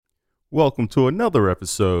Welcome to another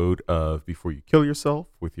episode of Before You Kill Yourself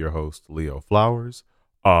with your host, Leo Flowers.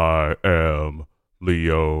 I am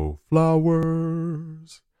Leo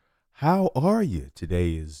Flowers. How are you?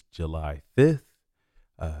 Today is July 5th,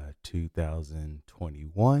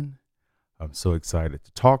 2021. I'm so excited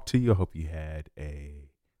to talk to you. I hope you had a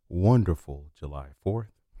wonderful July 4th.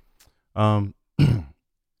 I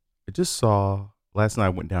just saw, last night I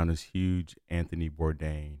went down this huge Anthony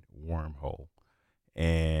Bourdain wormhole.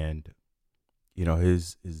 And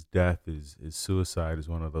his death, his suicide is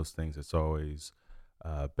one of those things that's always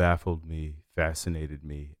baffled me, fascinated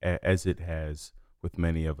me, as it has with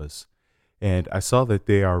many of us. And I saw that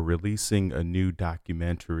they are releasing a new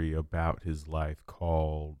documentary about his life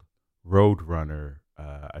called Roadrunner,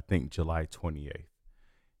 I think July 28th.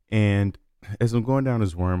 And as I'm going down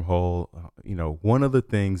his wormhole, one of the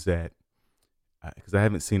things that, because I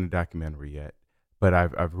haven't seen the documentary yet, but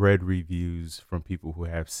I've read reviews from people who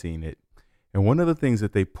have seen it. And one of the things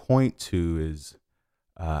that they point to is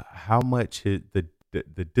how much the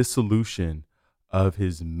dissolution of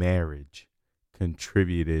his marriage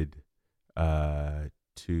contributed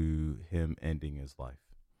to him ending his life.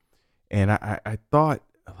 And I thought,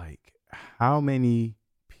 like, how many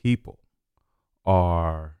people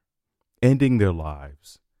are ending their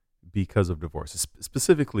lives because of divorce,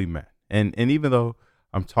 specifically men. And even though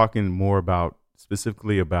I'm talking more about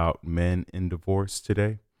specifically about men in divorce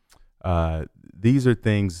today, these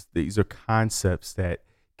are concepts that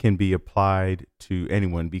can be applied to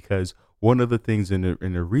anyone, because one of the things in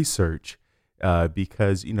the research,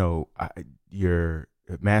 because your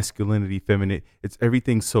masculinity, feminine, it's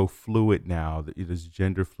everything's so fluid now. There's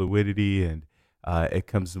gender fluidity, and it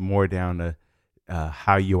comes more down to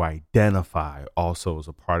how you identify also as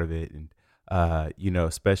a part of it, and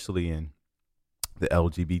especially in the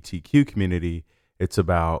LGBTQ community, it's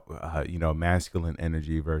about masculine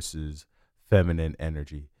energy versus feminine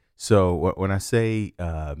energy. So when I say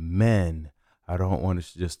men, I don't want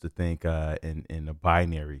us just to think in the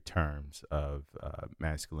binary terms of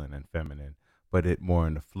masculine and feminine, but it more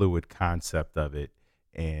in the fluid concept of it,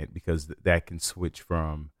 and because that can switch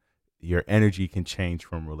from, your energy can change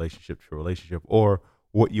from relationship to relationship, or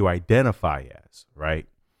what you identify as, right?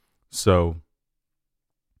 So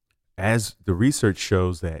as the research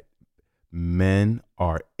shows that men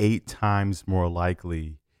are 8 times more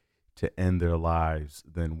likely to end their lives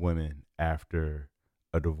than women after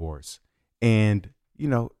a divorce. And,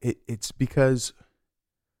 it's because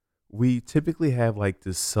we typically have like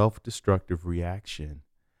this self-destructive reaction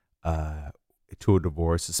to a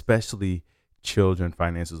divorce, especially children,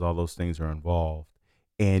 finances, all those things are involved.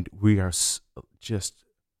 And we are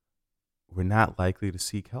we're not likely to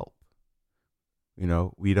seek help.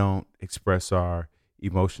 We don't express our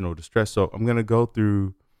emotional distress. So I'm going to go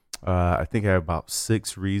through, I think I have about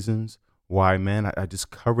 6 reasons why men. I just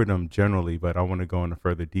covered them generally, but I want to go into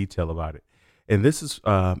further detail about it. And this is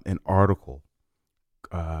an article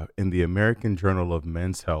in the American Journal of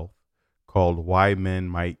Men's Health called Why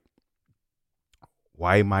Might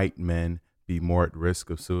Men Be More at Risk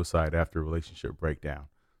of Suicide After Relationship Breakdown?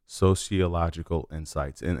 Sociological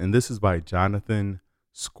Insights. And this is by Jonathan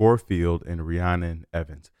Scorefield and Rhiannon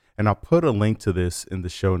Evans. And I'll put a link to this in the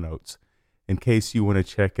show notes in case you want to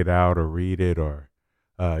check it out or read it, or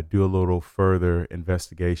do a little further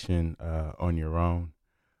investigation on your own.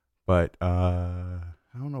 But I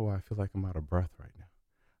don't know why I feel like I'm out of breath right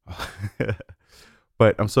now.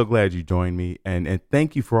 But I'm so glad you joined me. And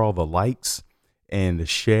thank you for all the likes and the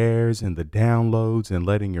shares and the downloads and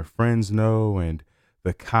letting your friends know, and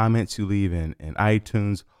the comments you leave in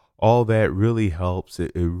iTunes. All that really helps.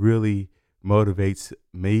 It really motivates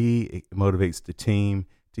me. It motivates the team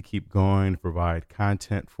to keep going, to provide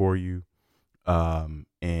content for you. And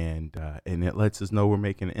it lets us know we're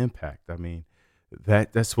making an impact. I mean,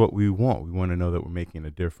 that's what we want. We want to know that we're making a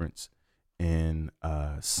difference in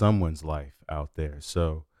someone's life out there.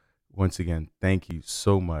 So once again, thank you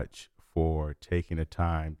so much for taking the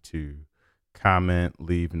time to comment,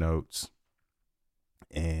 leave notes,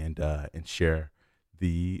 and share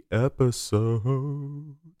the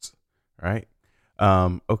episodes. Right?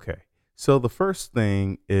 Okay. So the first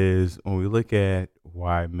thing is, when we look at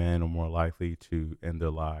why men are more likely to end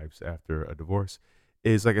their lives after a divorce,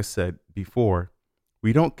 is, like I said before,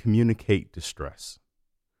 we don't communicate distress.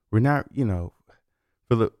 We're not,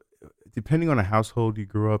 depending on the household you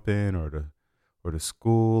grew up in, or the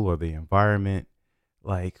school or the environment,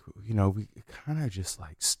 we kind of just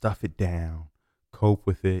like stuff it down, cope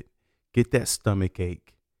with it, get that stomach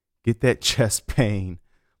ache, get that chest pain,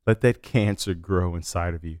 let that cancer grow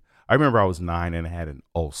inside of you. I remember I was 9 and I had an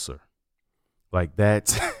ulcer. Like,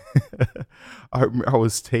 that's I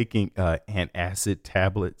was taking antacid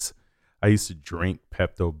tablets. I used to drink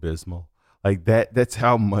Pepto Bismol. Like that. That's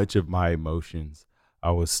how much of my emotions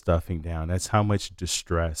I was stuffing down. That's how much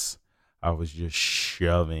distress I was just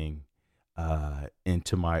shoving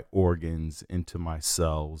into my organs, into my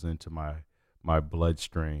cells, into my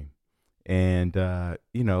bloodstream. And at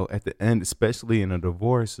the end, especially in a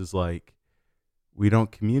divorce, is like we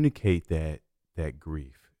don't communicate that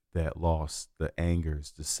grief, that loss, the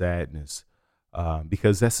angers, the sadness,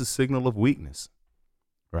 because that's a signal of weakness,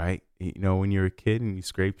 right? When you're a kid and you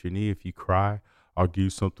scraped your knee, if you cry, I'll give you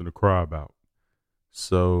something to cry about.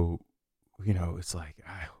 So, it's like,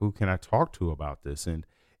 who can I talk to about this? And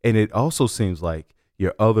it also seems like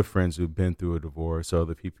your other friends who've been through a divorce, or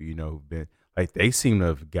other people who've been like, they seem to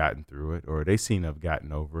have gotten through it, or they seem to have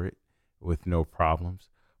gotten over it with no problems.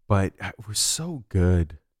 But we're so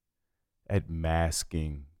good at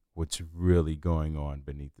masking what's really going on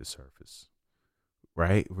beneath the surface,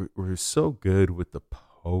 right? We're so good with the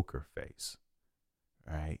poker face,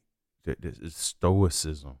 right? The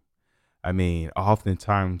stoicism. I mean,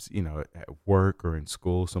 oftentimes, at work or in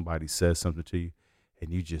school, somebody says something to you,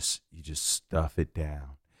 and you just stuff it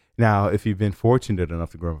down. Now, if you've been fortunate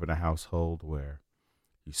enough to grow up in a household where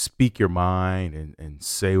you speak your mind and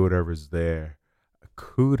say whatever's there,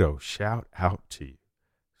 kudos, shout out to you.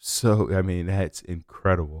 So, I mean, that's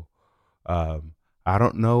incredible. I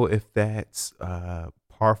don't know if that's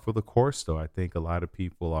par for the course, though. I think a lot of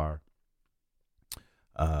people are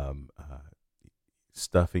um, uh,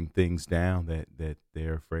 stuffing things down that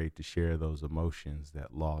they're afraid to share those emotions,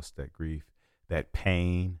 that loss, that grief, that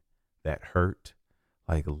pain, that hurt.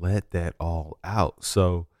 Like, let that all out.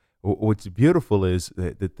 So, what's beautiful is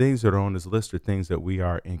that the things that are on this list are things that we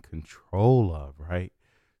are in control of, right?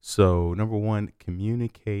 So, number one,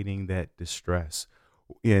 communicating that distress,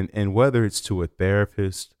 and whether it's to a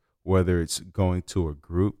therapist, whether it's going to a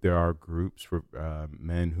group. There are groups for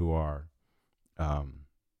men who are um,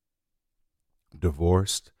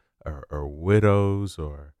 divorced, or widows,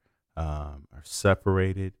 or are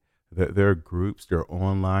separated. There are groups, there are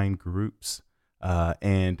online groups.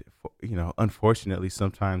 And, unfortunately,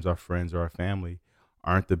 sometimes our friends or our family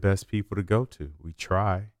aren't the best people to go to. We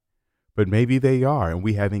try, but maybe they are, and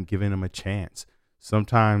we haven't given them a chance.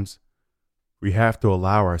 Sometimes we have to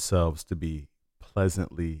allow ourselves to be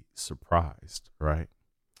pleasantly surprised, right?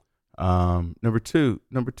 Number two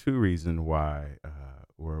reason why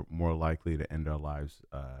we're more likely to end our lives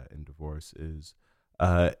in divorce is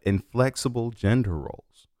inflexible gender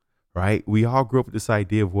roles, right? We all grew up with this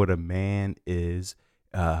idea of what a man is,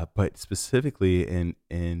 but specifically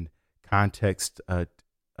in context in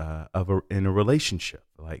a relationship.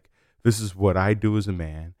 Like, this is what I do as a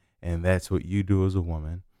man, and that's what you do as a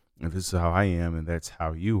woman, and this is how I am, and that's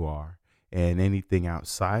how you are. And anything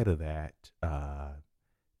outside of that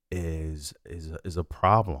is a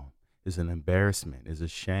problem, is an embarrassment, is a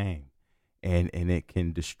shame, and it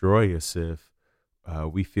can destroy us if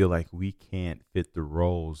we feel like we can't fit the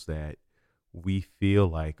roles that we feel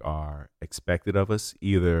like are expected of us,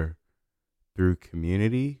 either through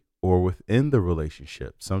community or within the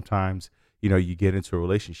relationship. Sometimes, you get into a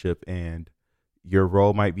relationship and your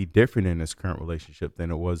role might be different in this current relationship than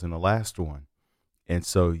it was in the last one. And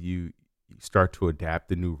so you start to adapt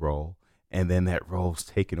the new role, and then that role's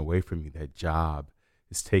taken away from you. That job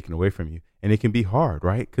is taken away from you. And it can be hard,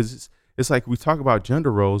 right? Because it's like we talk about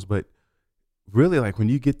gender roles, but really, like, when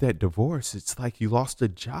you get that divorce, it's like you lost a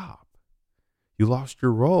job. You lost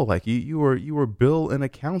your role. Like, you were bill and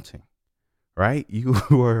accounting, right? You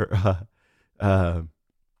were uh,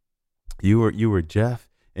 you were Jeff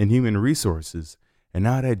in human resources, and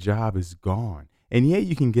now that job is gone. And yet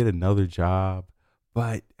you can get another job,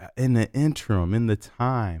 but in the interim, in the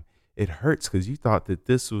time, it hurts because you thought that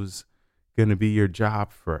this was going to be your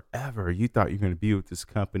job forever. You thought you're going to be with this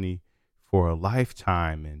company for a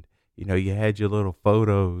lifetime, and you had your little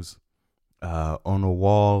photos on a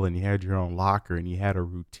wall, and you had your own locker, and you had a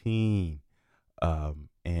routine,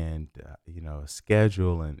 and a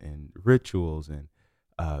schedule, and rituals, and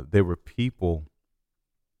there were people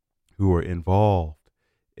who were involved,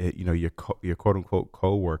 your quote unquote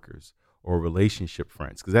coworkers or relationship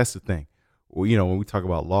friends. Because that's the thing. Well, when we talk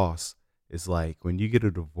about loss, it's like when you get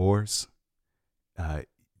a divorce,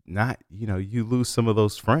 not you lose some of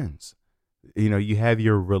those friends. You have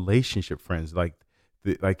your relationship friends,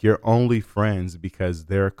 like your only friends because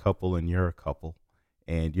they're a couple and you're a couple,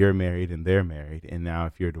 and you're married and they're married. And now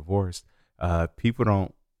if you're divorced, people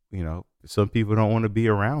don't, some people don't want to be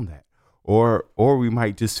around that. Or we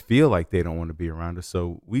might just feel like they don't want to be around us.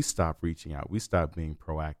 So we stop reaching out. We stop being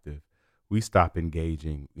proactive. We stop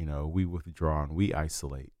engaging. We withdraw and we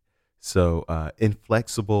isolate. So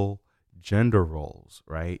inflexible gender roles,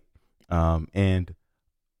 right? And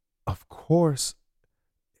of course,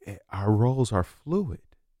 our roles are fluid.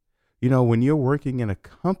 When you're working in a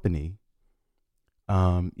company,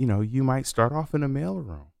 you might start off in a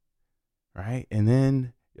mailroom, right? And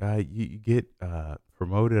then you get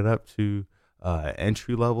promoted up to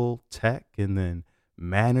entry level tech, and then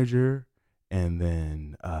manager, and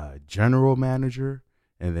then general manager,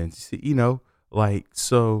 and then like,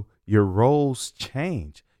 so your roles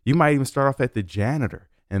change. You might even start off at the janitor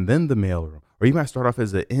and then the mailroom, or you might start off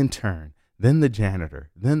as an intern, then the janitor,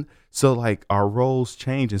 then so like our roles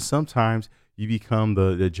change, and sometimes you become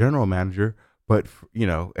the general manager, but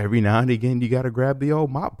every now and again you got to grab the old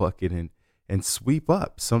mop bucket and sweep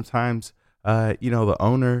up. Sometimes, the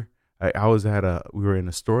owner. I was we were in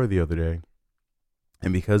a store the other day,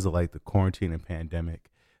 and because of like the quarantine and pandemic,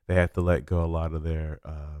 they had to let go a lot of their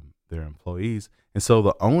employees, and so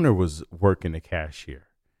the owner was working the cashier.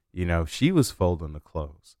 She was folding the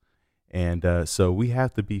clothes, and so we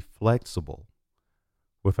have to be flexible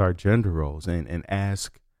with our gender roles and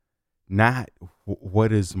ask not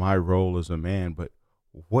what is my role as a man, but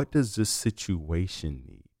what does this situation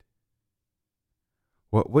need?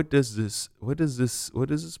 What does this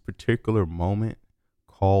particular moment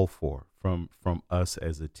call for from us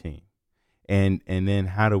as a team? And then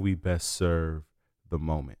how do we best serve the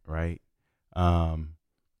moment, right? Um,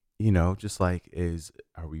 just like,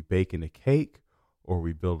 are we baking a cake, or are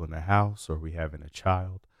we building a house, or are we having a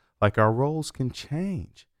child? Like, our roles can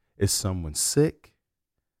change. Is someone sick,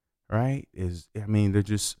 right? There's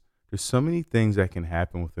so many things that can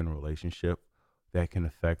happen within a relationship that can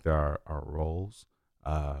affect our roles,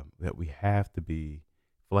 that we have to be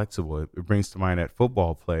flexible. It brings to mind that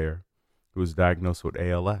football player who was diagnosed with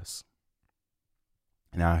ALS.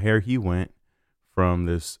 Now, here he went from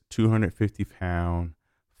this 250-pound,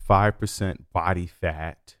 5% body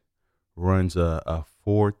fat, runs a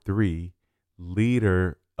 4-3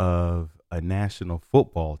 leader of a national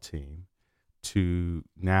football team, to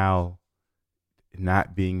now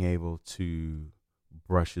not being able to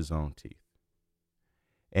brush his own teeth.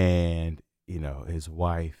 And, his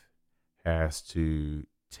wife has to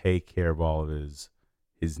take care of all of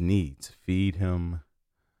his needs, feed him,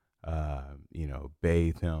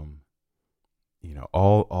 bathe him,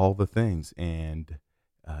 all the things. And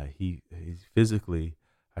he's physically,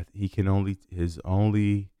 he can only his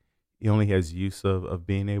only he only has use of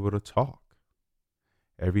being able to talk.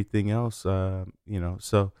 Everything else, so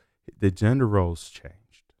the gender roles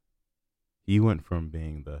changed. He went from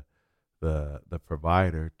being the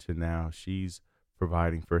provider to now she's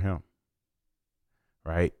providing for him,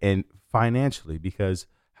 right? And financially, because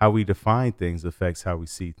how we define things affects how we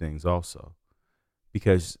see things also.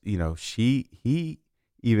 Because he,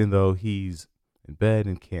 even though he's in bed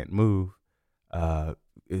and can't move,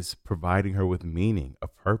 is providing her with meaning, a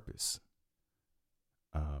purpose.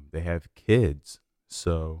 They have kids,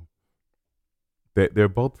 so they're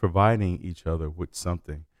both providing each other with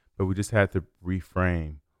something. But we just have to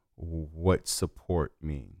reframe what support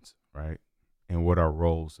means, right? And what our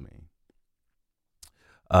roles mean.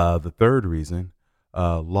 The third reason,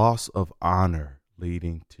 loss of honor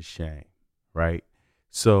leading to shame, right?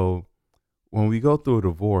 So when we go through a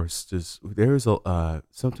divorce,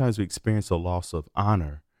 sometimes we experience a loss of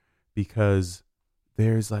honor because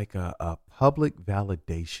there's like a public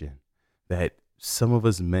validation that some of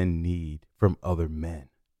us men need from other men.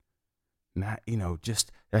 Not,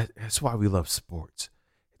 just that's why we love sports.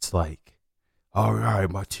 It's like, all right,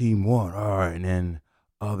 my team won. All right. And then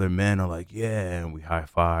other men are like, yeah. And we high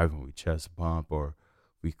five and we chest bump, or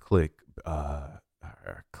we click, or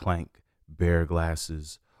clank bear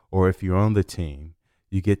glasses. Or if you're on the team,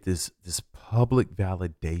 you get this public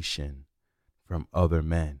validation from other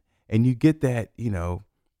men. And you get that,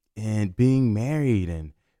 in being married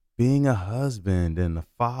and being a husband and a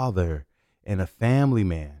father and a family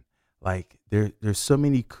man. Like, there's so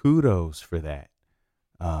many kudos for that.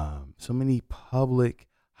 So many public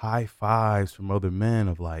high fives from other men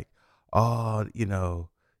of like, oh,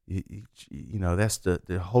 that's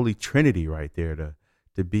the holy trinity right there,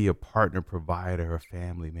 to be a partner, provider, a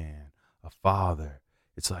family man, a father.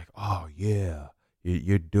 It's like, oh yeah,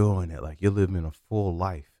 you're doing it. Like, you're living a full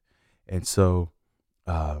life. And so,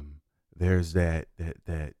 there's that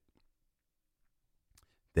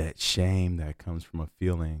shame that comes from a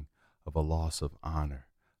feeling of a loss of honor,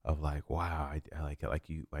 of like, wow, I like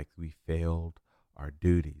we failed our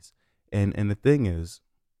duties. And the thing is,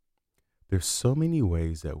 there's so many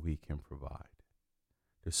ways that we can provide.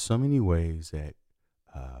 There's so many ways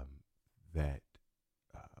um, that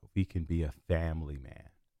we can be a family man,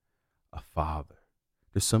 a father.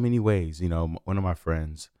 There's so many ways. One of my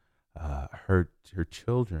friends, her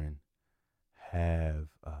children have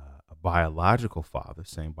a biological father,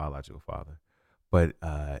 same biological father, but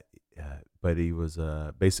but he was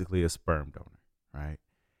basically a sperm donor, right?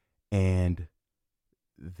 And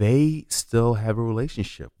they still have a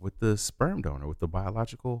relationship with the sperm donor, with the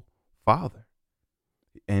biological father.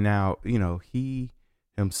 And now, he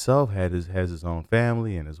himself has his own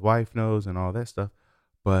family, and his wife knows, and all that stuff.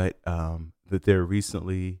 But that they're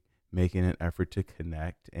recently making an effort to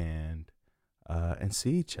connect and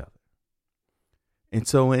see each other. And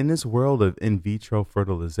so, in this world of in vitro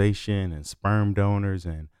fertilization and sperm donors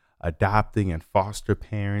and adopting and foster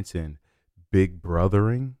parents and big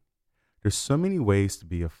brothering, there's so many ways to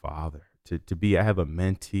be a father. I have a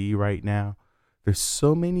mentee right now. There's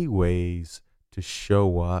so many ways to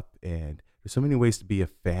show up, and there's so many ways to be a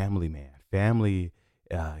family man. Family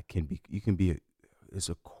you can be there's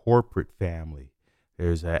a corporate family.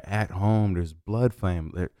 There's a at home. There's blood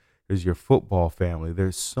family. There's your football family.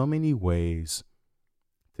 There's so many ways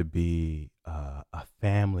to be a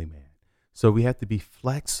family man. So we have to be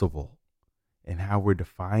flexible in how we're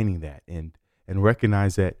defining that, and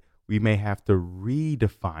recognize that we may have to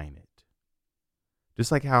redefine it. Just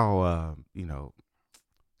like how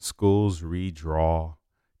schools redraw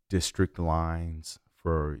district lines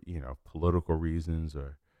for political reasons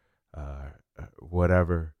or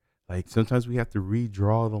whatever. Like sometimes we have to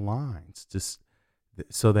redraw the lines just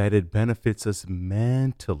so that it benefits us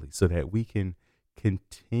mentally, so that we can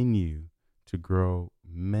continue to grow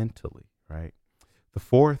mentally, right? The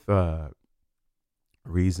fourth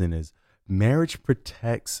reason is marriage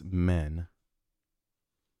protects men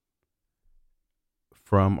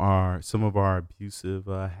from some of our abusive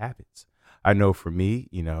habits. I know for me,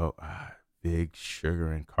 big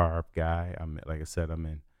sugar and carb guy. Like I said,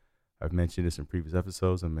 I've mentioned this in previous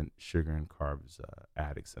episodes. I'm in Sugar and Carbs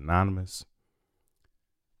Addicts Anonymous.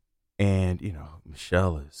 And,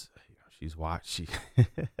 Michelle is, she's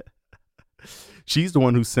the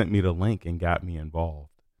one who sent me the link and got me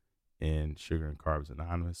involved in Sugar and Carbs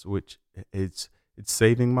Anonymous, which it's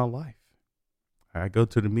saving my life. I go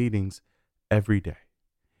to the meetings every day.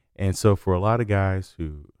 And so for a lot of guys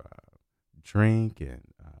who drink and,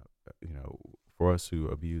 for us who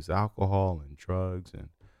abuse alcohol and drugs and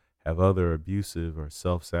have other abusive or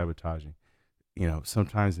self-sabotaging,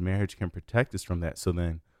 sometimes marriage can protect us from that. So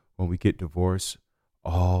then when we get divorced,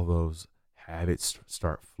 all those habits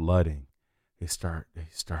start flooding. They start,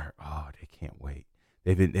 oh, they can't wait.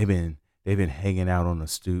 They've been hanging out on the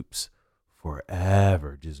stoops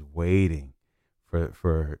forever, just waiting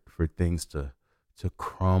for things to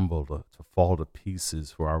crumble, to fall to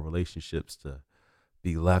pieces, for our relationships to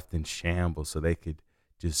be left in shambles so they could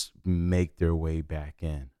just make their way back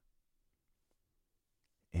in.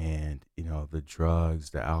 And, the drugs,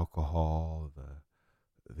 the alcohol,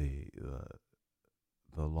 the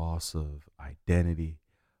loss of identity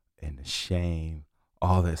and the shame,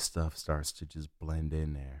 all that stuff starts to just blend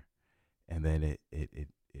in there. And then it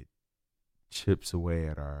chips away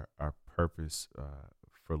at our purpose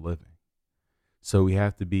for living. So we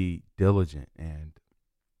have to be diligent and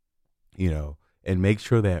make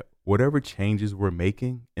sure that whatever changes we're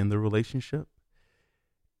making in the relationship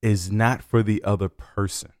is not for the other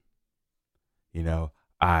person.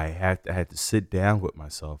 I had to sit down with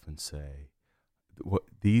myself and say, what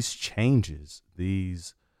these changes,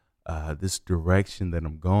 this direction that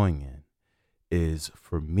I'm going in is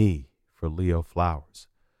for me, for Leo Flowers.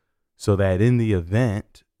 So that in the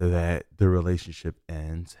event that the relationship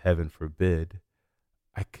ends, heaven forbid,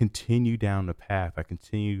 I continue down the path. I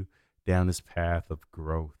continue down this path of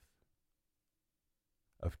growth,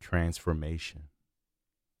 of transformation,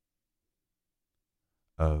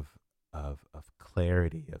 of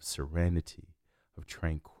clarity, of serenity, of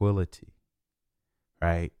tranquility,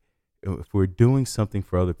 right? If we're doing something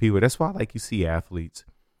for other people, that's why, like, you see athletes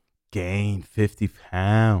gain 50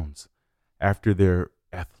 pounds after their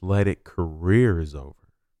athletic career is over,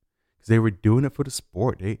 because they were doing it for the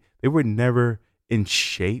sport. They were never in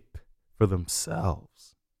shape for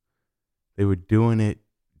themselves. They were doing it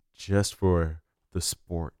just for the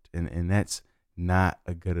sport. And that's not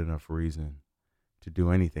a good enough reason to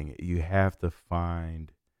do anything. You have to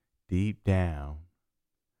find deep down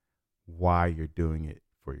why you're doing it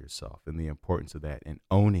for yourself and the importance of that, and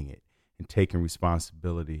owning it and taking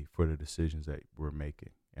responsibility for the decisions that we're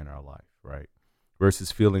making in our life, right?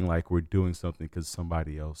 Versus feeling like we're doing something because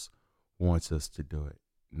somebody else wants us to do it.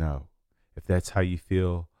 No. If that's how you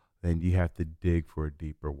feel, then you have to dig for a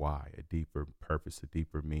deeper why, a deeper purpose, a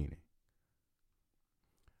deeper meaning.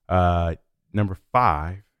 Number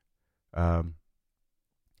 5,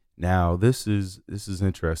 Now, this is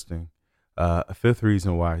interesting. A fifth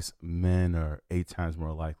reason why men are 8 times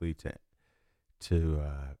more likely to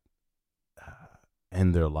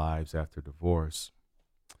end their lives after divorce,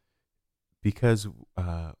 because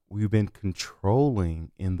we've been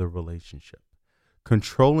controlling in the relationship,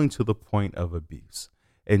 controlling to the point of abuse.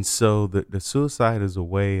 And so the suicide is a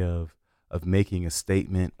way of making a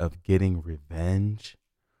statement, of getting revenge,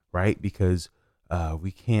 right? Because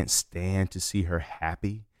we can't stand to see her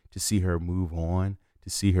happy, to see her move on, to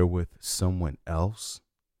see her with someone else,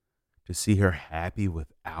 to see her happy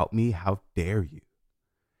without me. How dare you?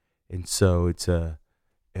 And so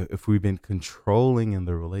if we've been controlling in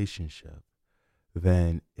the relationship,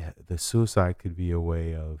 then the suicide could be a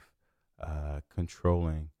way of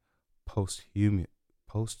controlling posthumous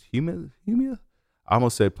posthumous. I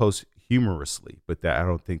almost said posthumorously, but that I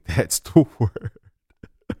don't think that's the word.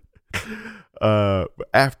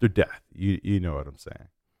 After death, you know what I'm saying.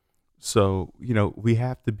 So we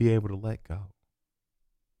have to be able to let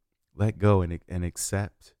go, and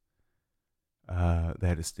accept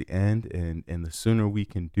that it's the end, and the sooner we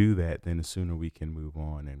can do that, then the sooner we can move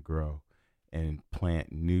on and grow and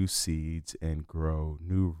plant new seeds and grow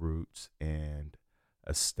new roots and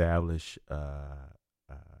establish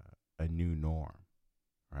a new norm,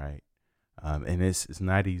 right? And it's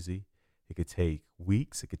not easy. It could take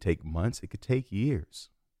weeks, it could take months, it could take years.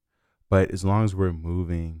 But as long as we're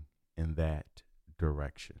moving in that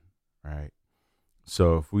direction, right?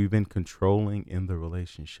 So if we've been controlling in the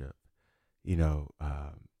relationship,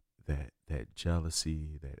 that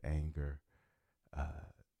jealousy, that anger,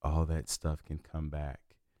 all that stuff can come back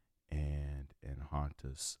and haunt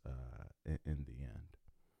us in the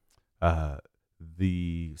end.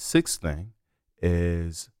 The sixth thing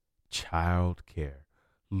is child care,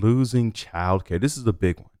 losing child care. This is a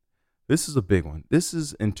big one. This is a big one. This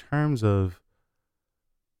is in terms of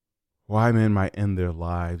why men might end their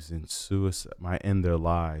lives in suicide, might end their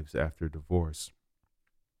lives after divorce.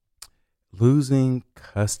 Losing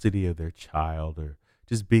custody of their child, or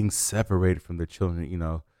just being separated from their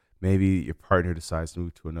children. Maybe your partner decides to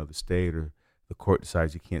move to another state, or the court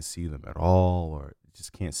decides you can't see them at all, or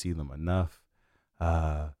just can't see them enough.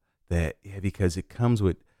 Because it comes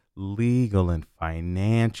with legal and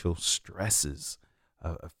financial stresses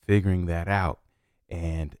of figuring that out.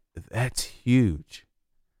 And that's huge,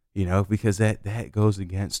 because that goes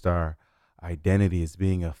against our identity as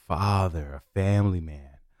being a father, a family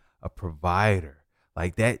man, a provider.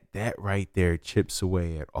 Like that right there chips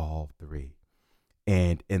away at all three.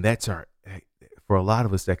 And that's for a lot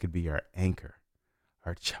of us, that could be our anchor,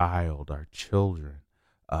 our child, our children,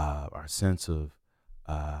 our sense of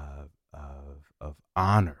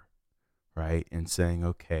honor, right? And saying,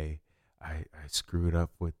 okay, I screwed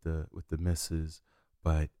up with the missus,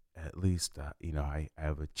 but at least I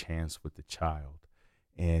have a chance with the child.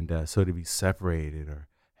 And so to be separated or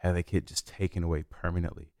have a kid just taken away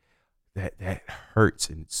permanently, that hurts,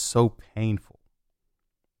 and it's so painful.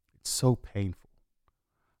 It's so painful.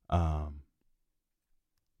 Um,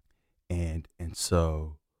 and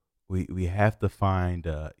so we have to find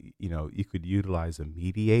you could utilize a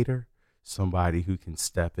mediator, somebody who can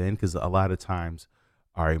step in, because a lot of times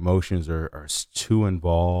our emotions are too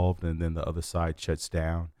involved, and then the other side shuts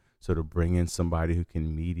down. So to bring in somebody who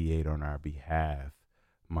can mediate on our behalf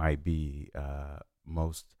might be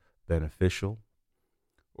most beneficial,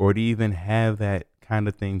 or to even have that kind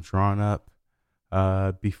of thing drawn up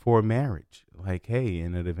before marriage. Like, hey,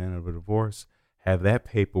 in the event of a divorce, have that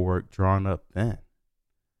paperwork drawn up then.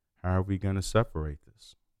 How are we going to separate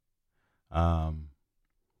this?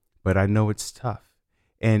 But I know it's tough.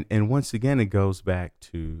 And once again, it goes back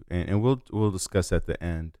to, and we'll discuss at the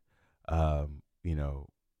end, um, you know,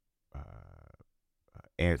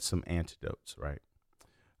 and some antidotes, right?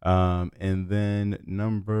 And then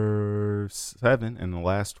number 7, and the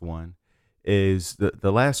last one, is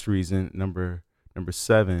the last reason, number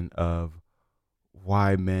 7, of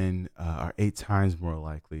why men are 8 times more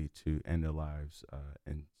likely to end their lives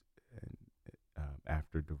and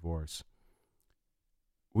after divorce.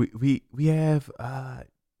 We have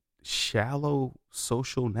shallow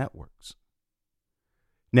social networks.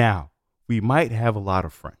 Now, we might have a lot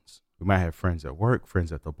of friends. We might have friends at work,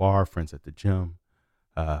 friends at the bar, friends at the gym,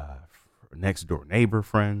 uh, next door neighbor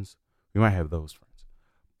friends. We might have those friends.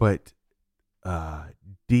 But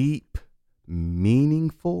deep,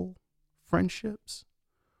 meaningful friendships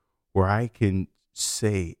where I can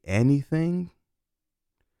say anything,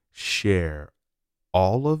 share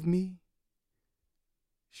all of me,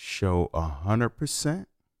 show 100%.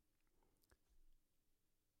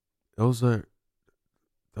 Those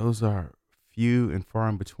are few and far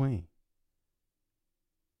in between.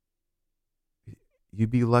 you'd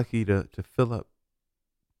be lucky to fill up,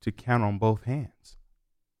 to count on both hands.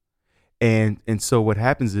 And so what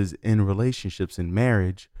happens is, in relationships, in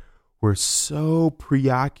marriage, we're so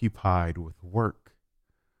preoccupied with work,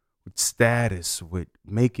 with status, with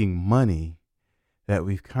making money, that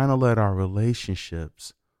we've kind of let our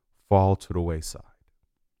relationships fall to the wayside.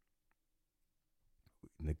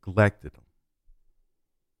 We neglected them,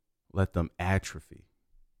 let them atrophy.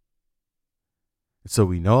 So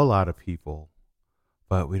we know a lot of people,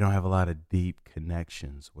 but we don't have a lot of deep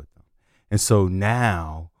connections with them. And so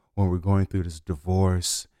now, when we're going through this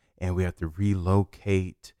divorce and we have to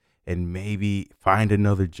relocate and maybe find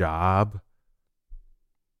another job,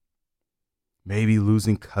 maybe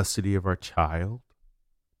losing custody of our child,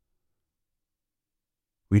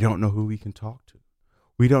 we don't know who we can talk to.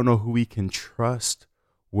 We don't know who we can trust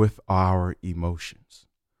with our emotions.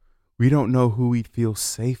 We don't know who we feel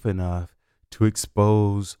safe enough to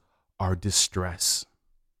expose our distress.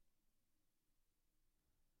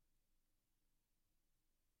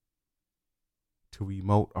 To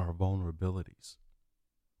emote our vulnerabilities.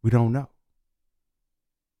 We don't know.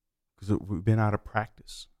 Because we've been out of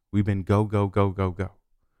practice. We've been go, go, go, go, go.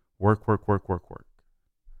 Work, work, work, work, work.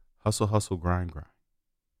 Hustle, hustle, grind, grind.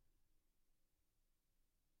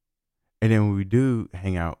 And then when we do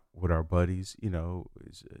hang out with our buddies,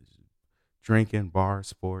 it's drinking, bar,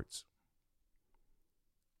 sports,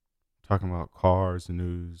 talking about cars,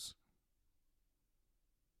 news.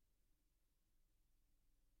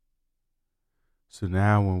 So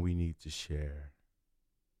now when we need to share,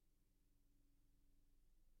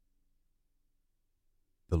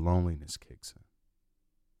 the loneliness kicks in.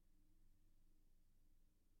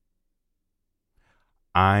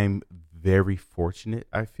 I'm very fortunate,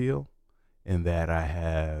 I feel, in that I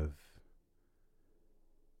have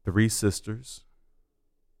 3 sisters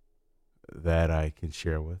that I can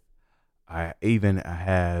share with. I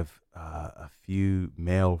have a few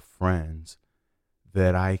male friends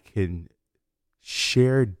that I can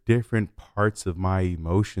share different parts of my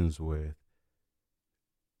emotions with,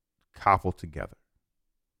 coupled together.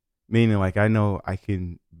 Meaning, like, I know I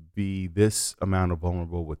can be this amount of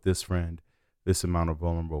vulnerable with this friend, this amount of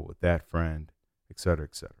vulnerable with that friend, et cetera,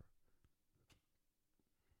 et cetera.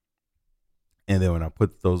 And then when I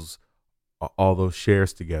put all those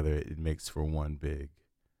shares together, it makes for one big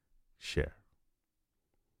share.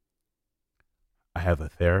 I have a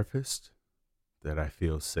therapist that I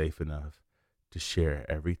feel safe enough to share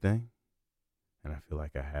everything, and I feel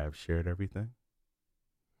like I have shared everything.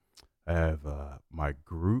 I have my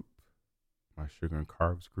group, my sugar and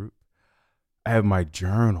carbs group. I have my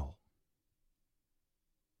journal.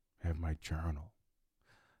 I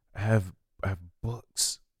have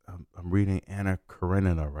books. I'm reading Anna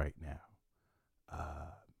Karenina right now.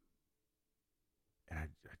 And I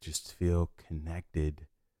just feel connected.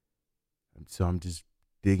 And so I'm just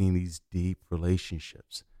digging these deep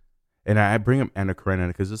relationships. And I bring up Anna Karenina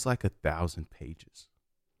because it's like 1,000 pages.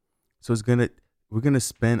 So I'm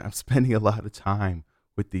spending a lot of time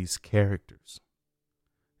with these characters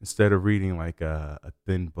instead of reading like a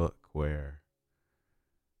thin book where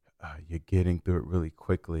you're getting through it really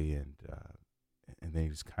quickly and then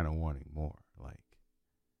you're just kind of wanting more.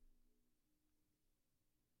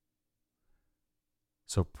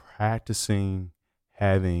 So practicing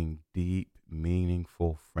having deep,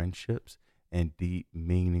 meaningful friendships and deep,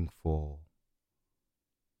 meaningful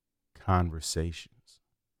conversations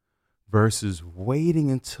versus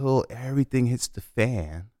waiting until everything hits the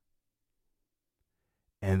fan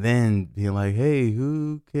and then being like, hey,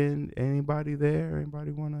 anybody there?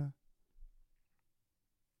 Anybody want to?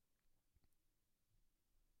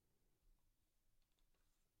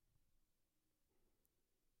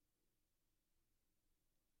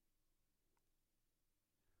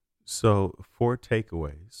 So 4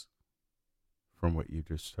 takeaways from what you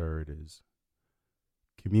just heard is: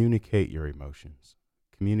 communicate your emotions,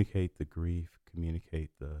 communicate the grief,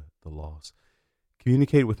 communicate the loss,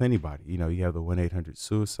 communicate with anybody. You have the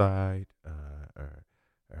 1-800-SUICIDE or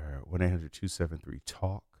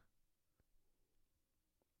 1-800-273-TALK,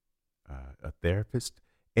 a therapist.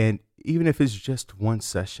 And even if it's just one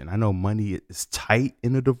session, I know money is tight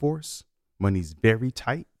in a divorce. Money's very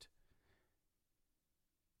tight.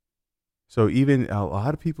 So even a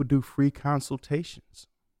lot of people do free consultations.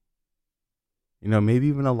 Maybe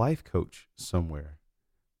even a life coach somewhere.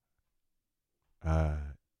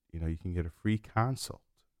 You can get a free consult.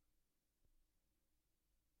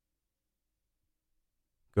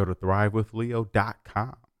 Go to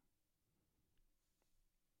thrivewithleo.com.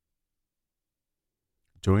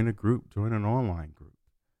 Join a group, join an online group.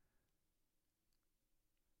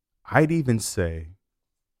 I'd even say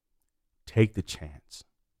take the chance.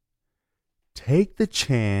 Take the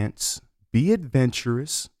chance, be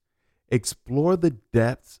adventurous, explore the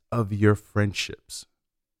depths of your friendships.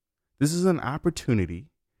 This is an opportunity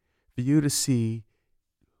for you to see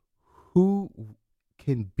who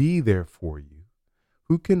can be there for you,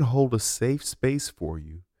 who can hold a safe space for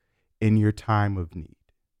you in your time of need.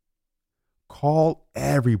 Call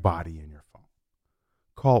everybody in your phone.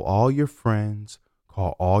 Call all your friends,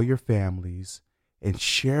 call all your families, and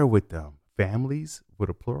share with them. Families with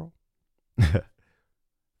a plural?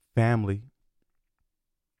 Family.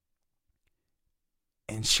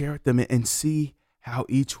 And share with them and see how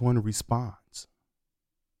each one responds.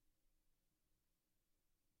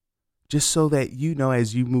 Just so that you know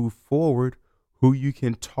as you move forward who you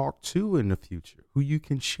can talk to in the future, who you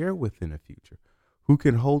can share with in the future, who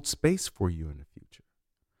can hold space for you in the future.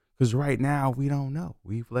 Because right now, we don't know.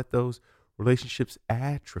 We've let those relationships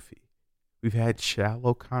atrophy. We've had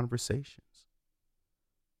shallow conversations.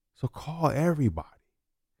 So call everybody,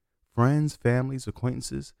 friends, families,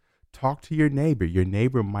 acquaintances. Talk to your neighbor. Your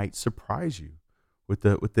neighbor might surprise you with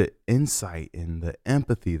the insight and the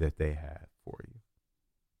empathy that they have for you.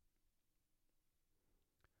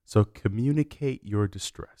 So communicate your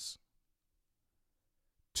distress.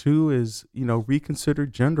 2 is, reconsider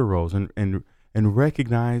gender roles and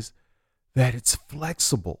recognize that it's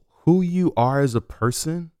flexible. Who you are as a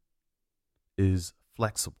person is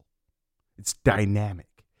flexible. It's dynamic.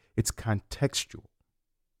 It's contextual.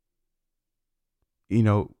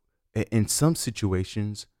 In some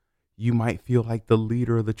situations, you might feel like the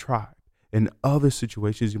leader of the tribe. In other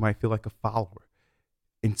situations, you might feel like a follower.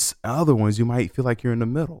 In other ones, you might feel like you're in the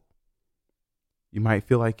middle. You might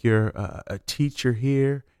feel like you're a teacher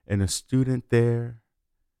here and a student there.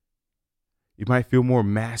 You might feel more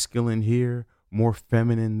masculine here, more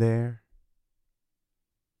feminine there.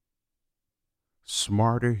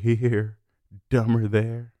 Smarter here, dumber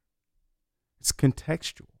there. It's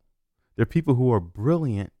contextual. There are people who are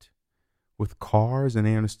brilliant with cars and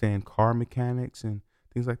they understand car mechanics and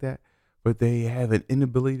things like that, but they have an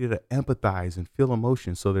inability to empathize and feel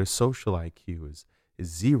emotion. So their social IQ is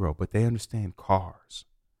zero, but they understand cars.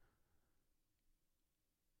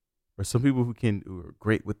 Or some people who are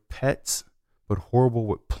great with pets, but horrible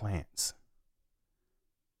with plants.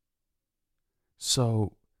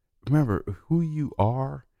 So remember, who you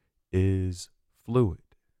are is fluid.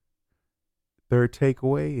 Third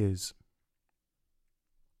takeaway is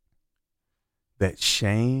that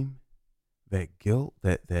shame, that guilt,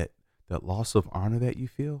 that loss of honor that you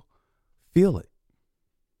feel it.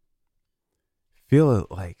 Feel it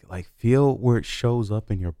like feel where it shows up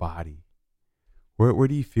in your body. Where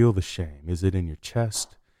do you feel the shame? Is it in your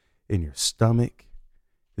chest, in your stomach?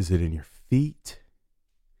 Is it in your feet,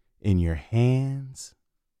 in your hands?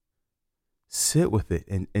 Sit with it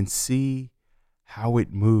and see how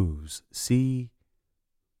it moves. See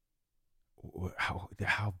how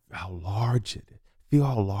large it is. Feel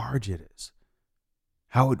how large it is.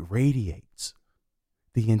 How it radiates.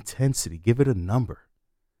 The intensity. Give it a number.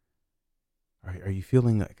 Are you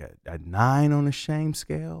feeling like a 9 on a shame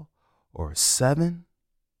scale or a 7?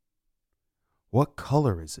 What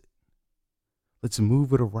color is it? Let's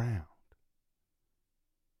move it around.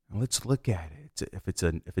 And let's look at it. If it's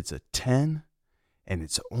a 10 and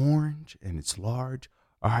it's orange and it's large,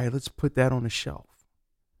 all right, let's put that on a shelf.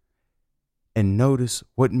 And notice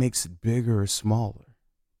what makes it bigger or smaller.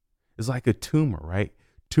 It's like a tumor, right?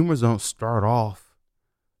 Tumors don't start off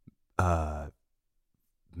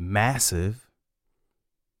massive.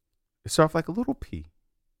 They start off like a little pea,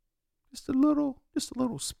 just a little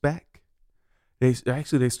speck. They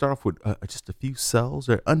start off with just a few cells.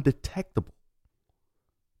 They're undetectable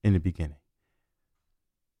in the beginning,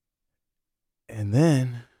 and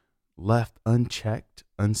then left unchecked,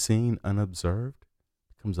 unseen, unobserved,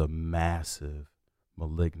 becomes a massive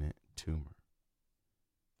malignant tumor.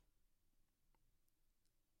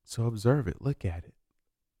 So observe it, look at it,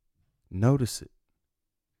 notice it,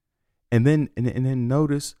 and then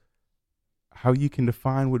notice how you can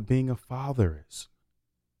define what being a father is,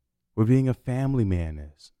 what being a family man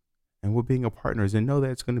is, and what being a partner is, and know that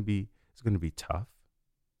it's going to be tough.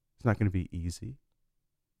 It's not going to be easy.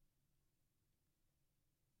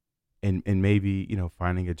 And maybe,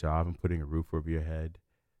 finding a job and putting a roof over your head,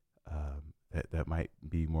 that might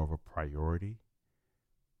be more of a priority.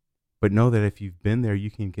 But know that if you've been there,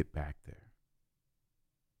 you can get back there.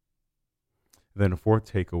 Then a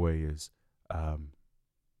fourth takeaway is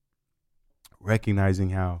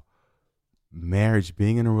recognizing how marriage,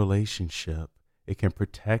 being in a relationship, it can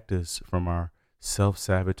protect us from our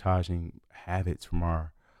self-sabotaging habits, from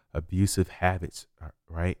our abusive habits,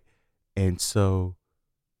 right? And so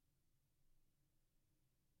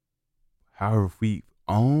However, if we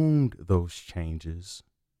owned those changes,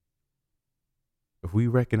 if we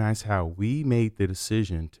recognize how we made the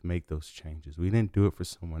decision to make those changes, we didn't do it for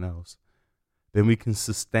someone else, then we can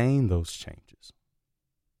sustain those changes.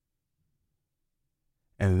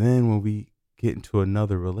 And then when we get into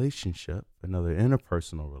another relationship, another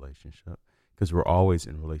interpersonal relationship, because we're always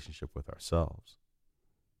in relationship with ourselves,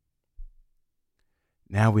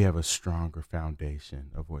 now we have a stronger foundation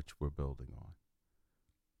of which we're building on.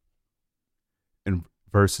 And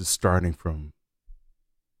versus starting from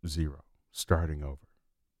zero, starting over.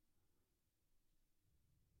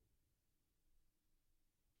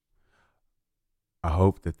 I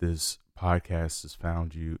hope that this podcast has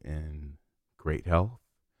found you in great health,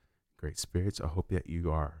 great spirits. I hope that you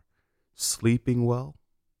are sleeping well.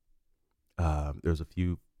 There's a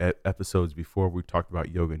few episodes before we talked about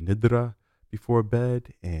yoga nidra before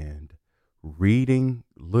bed and reading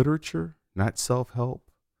literature, not self-help,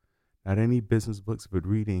 not any business books, but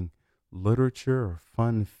reading literature or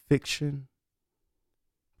fun fiction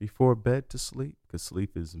before bed to sleep, because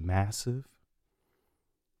sleep is massive.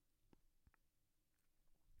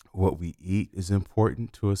 What we eat is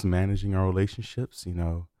important to us managing our relationships.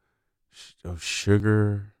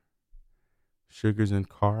 Sugars and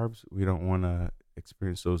carbs. We don't want to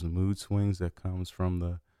experience those mood swings that comes from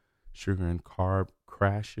the sugar and carb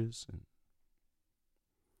crashes. And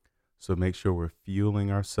so make sure we're fueling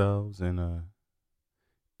ourselves in a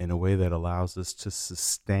way that allows us to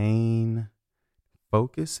sustain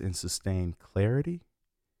focus and sustain clarity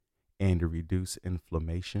and to reduce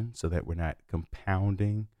inflammation so that we're not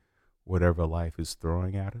compounding whatever life is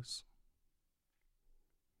throwing at us.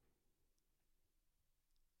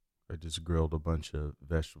 I just grilled a bunch of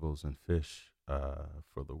vegetables and fish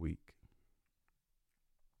for the week.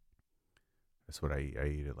 That's what I eat. I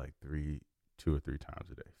eat it like 2 or 3 times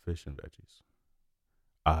a day, fish and veggies.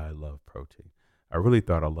 I love protein. I really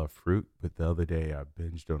thought I loved fruit, but the other day I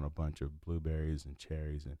binged on a bunch of blueberries and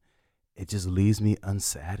cherries, and it just leaves me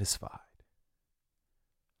unsatisfied.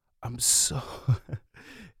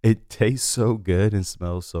 It tastes so good and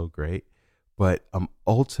smells so great, but I'm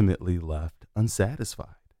ultimately left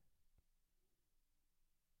unsatisfied.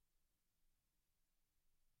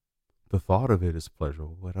 The thought of it is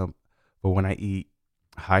pleasurable, but when I eat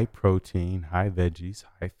high protein, high veggies,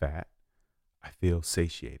 high fat, I feel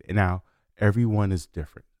satiated. And now everyone is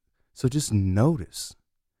different. So just notice,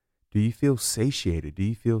 do you feel satiated? Do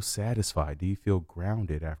you feel satisfied? Do you feel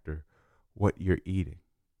grounded after what you're eating?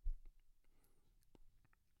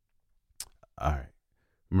 All right.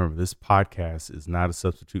 Remember, this podcast is not a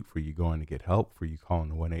substitute for you going to get help, for you calling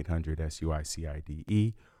the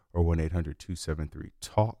 1-800-SUICIDE or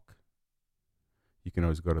 1-800-273-TALK. You can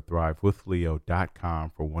always go to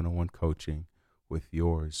thrivewithleo.com for one-on-one coaching with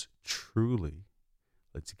yours truly.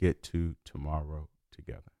 Let's get to tomorrow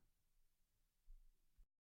together.